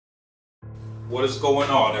What is going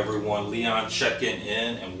on, everyone? Leon checking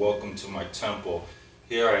in and welcome to my temple.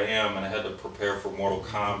 Here I am and I had to prepare for Mortal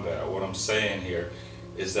Kombat. What I'm saying here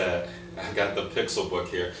is that I got the Pixelbook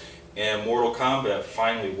here and Mortal Kombat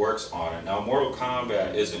finally works on it. Now Mortal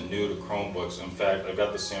Kombat isn't new to Chromebooks. In fact, I've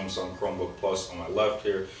got the Samsung Chromebook Plus on my left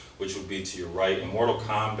here, which would be to your right, and Mortal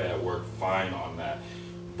Kombat worked fine on that.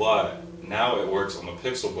 But now it works on the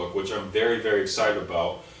Pixelbook, which I'm very excited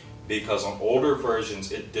about. Because on older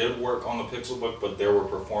versions it did work on the Pixelbook, but there were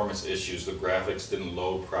performance issues. The graphics didn't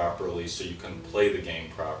load properly, so you couldn't play the game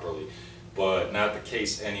properly. But not the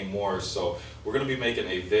case anymore. So we're going to be making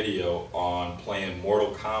a video on playing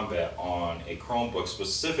Mortal Kombat on a Chromebook,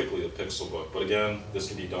 specifically the Pixelbook. But again, this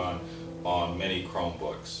can be done on many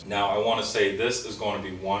Chromebooks. Now I want to say this is going to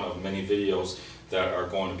be one of many videos that are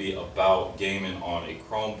going to be about gaming on a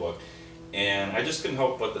Chromebook. And I just couldn't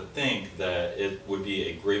help but to think that it would be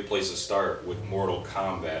a great place to start with Mortal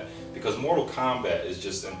Kombat, because Mortal Kombat is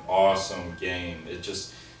just an awesome game. It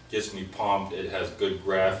just gets me pumped. It has good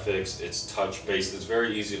graphics, it's touch-based, it's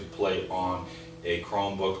very easy to play on a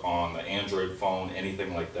Chromebook, on the Android phone,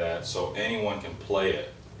 anything like that, so anyone can play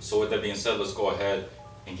it. So with that being said, let's go ahead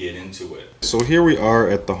and get into it. So here we are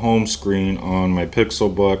at the home screen on my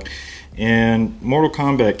Pixelbook. And Mortal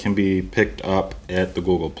Kombat can be picked up at the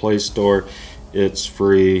Google Play Store. It's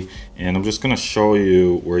free, and I'm just going to show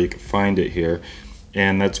you where you can find it here.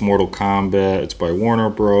 And that's Mortal Kombat. It's by Warner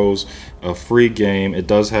Bros. A free game. It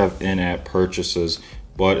does have in-app purchases,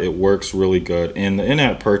 but it works really good. And the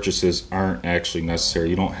in-app purchases aren't actually necessary.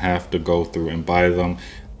 You don't have to go through and buy them.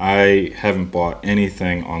 I haven't bought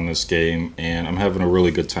anything on this game and I'm having a really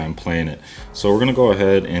good time playing it. So we're going to go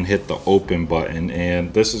ahead and hit the open button,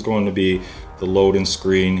 and this is going to be the loading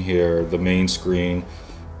screen here, the main screen.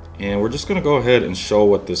 And we're just going to go ahead and show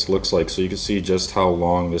what this looks like so you can see just how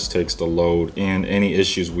long this takes to load and any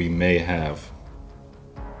issues we may have.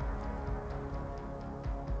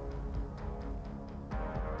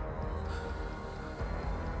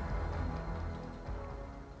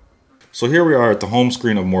 So here we are at the home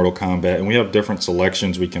screen of Mortal Kombat, and we have different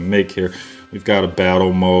selections we can make here. We've got a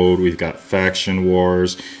battle mode, we've got faction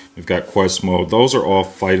wars, we've got quest mode. Those are all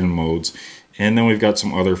fighting modes. And then we've got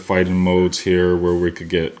some other fighting modes here where we could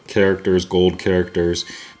get characters, gold characters.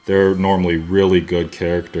 They're normally really good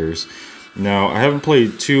characters. Now, I haven't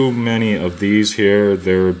played too many of these here.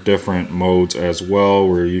 There are different modes as well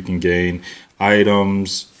where you can gain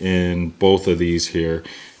items in both of these here.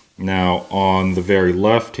 Now on the very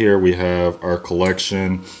left here we have our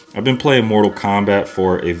collection. I've been playing Mortal Kombat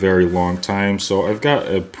for a very long time, so I've got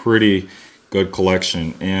a pretty good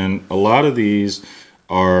collection, and a lot of these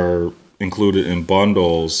are included in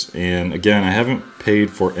bundles. And again, I haven't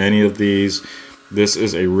paid for any of these. This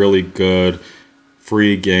is a really good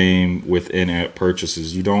free game with in-app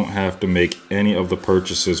purchases. You don't have to make any of the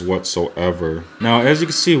purchases whatsoever. Now, as you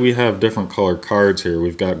can see, we have different colored cards here.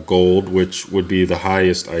 We've got gold, which would be the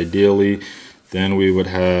highest ideally. Then we would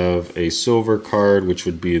have a silver card, which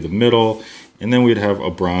would be the middle. And then we'd have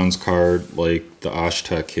a bronze card like the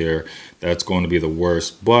Aztec here. That's going to be the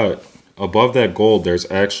worst. But above that gold, there's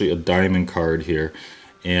actually a diamond card here.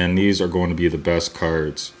 And these are going to be the best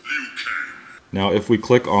cards. Now if we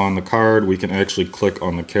click on the card, we can actually click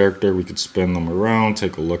on the character. We could spin them around,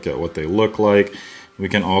 take a look at what they look like. We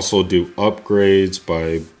can also do upgrades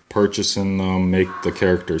by purchasing them, make the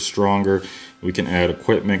character stronger. We can add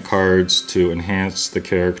equipment cards to enhance the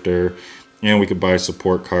character, and we could buy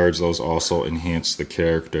support cards. Those also enhance the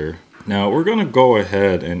character. Now we're going to go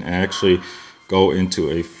ahead and actually go into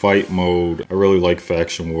a fight mode. I really like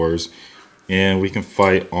Faction Wars, and we can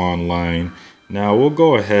fight online. Now we'll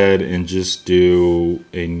go ahead and just do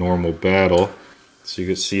a normal battle so you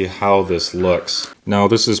can see how this looks. Now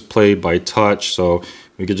this is played by touch, so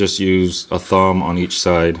we could just use a thumb on each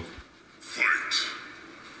side.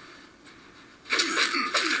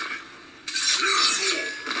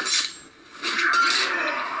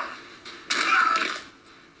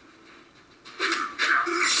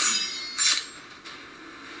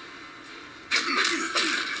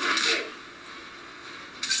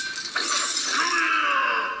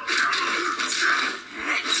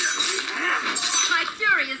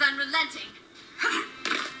 Is unrelenting.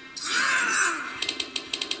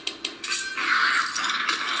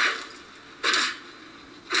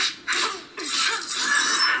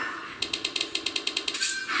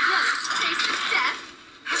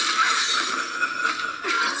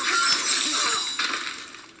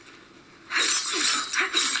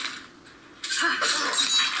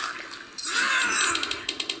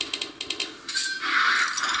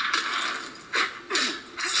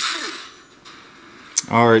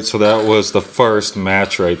 Alright, so that was the first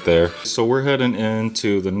match right there. So we're heading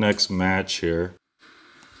into the next match here.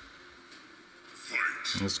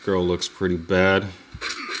 This girl looks pretty bad.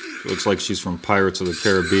 Looks like she's from Pirates of the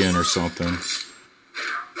Caribbean or something.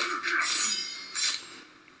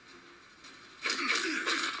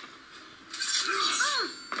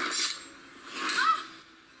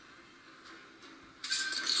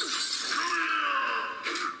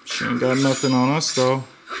 She ain't got nothing on us though.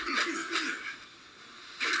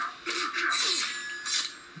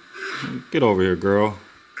 Get over here, girl.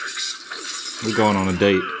 We're going on a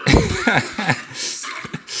date.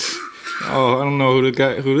 Oh, I don't know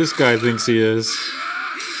who this guy thinks he is.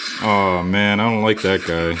 Oh man, I don't like that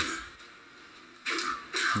guy.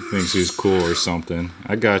 He thinks he's cool or something.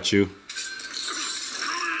 I got you.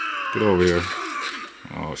 Get over here.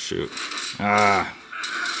 Oh shoot. Ah.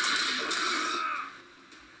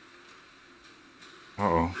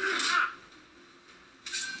 Uh-oh.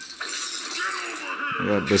 We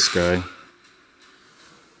got this guy.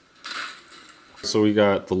 So we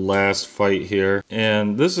got the last fight here,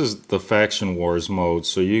 and this is the faction wars mode,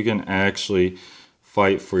 so you can actually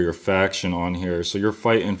fight for your faction on here. So you're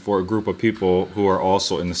fighting for a group of people who are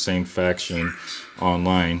also in the same faction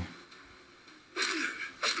online.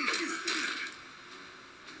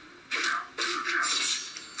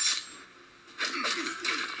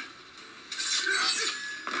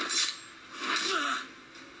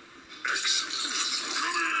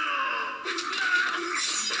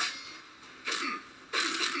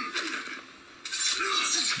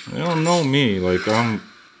 They don't know me, like I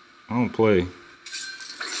don't play.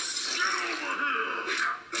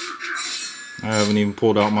 I haven't even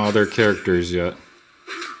pulled out my other characters yet.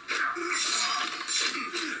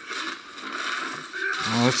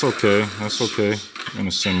 Oh, that's okay, that's okay. I'm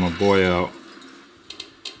gonna send my boy out.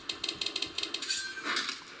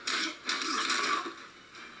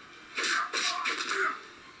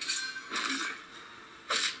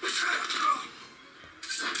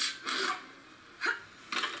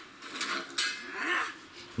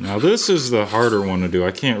 Now this is the harder one to do.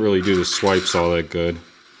 I can't really do the swipes all that good.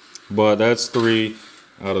 But that's 3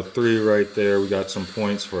 out of 3 right there. We got some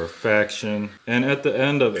points for a faction. And at the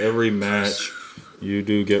end of every match, you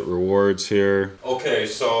do get rewards here. Okay,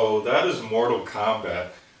 so that is Mortal Kombat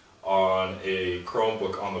on a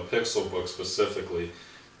Chromebook, on the Pixelbook specifically.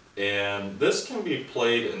 And this can be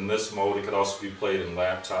played in this mode. It could also be played in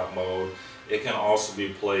laptop mode. It can also be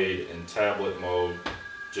played in tablet mode,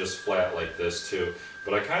 just flat like this too.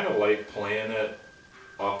 But I kind of like playing it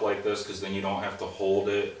up like this because then you don't have to hold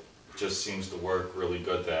it. It just seems to work really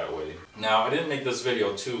good that way. Now I didn't make this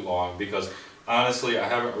video too long because honestly I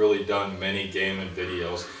haven't really done many gaming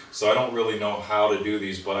videos, so I don't really know how to do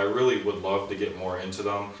these, but I really would love to get more into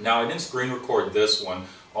them. Now I didn't screen record this one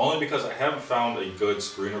only because I haven't found a good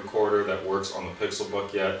screen recorder that works on the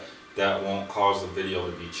Pixelbook yet that won't cause the video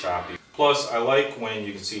to be choppy. Plus I like when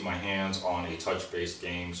you can see my hands on a touch-based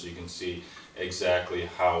game so you can see exactly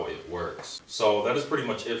how it works. So that is pretty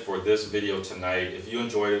much it for this video tonight. If you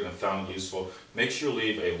enjoyed it and found it useful, make sure you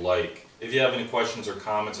leave a like. If you have any questions or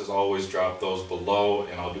comments, as always, drop those below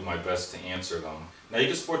and I'll do my best to answer them. Now you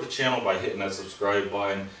can support the channel by hitting that subscribe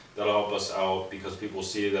button. That'll help us out because people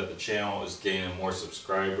see that the channel is gaining more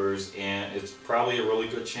subscribers and it's probably a really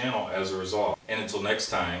good channel as a result. And until next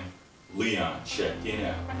time, Leon checking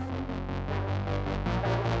out.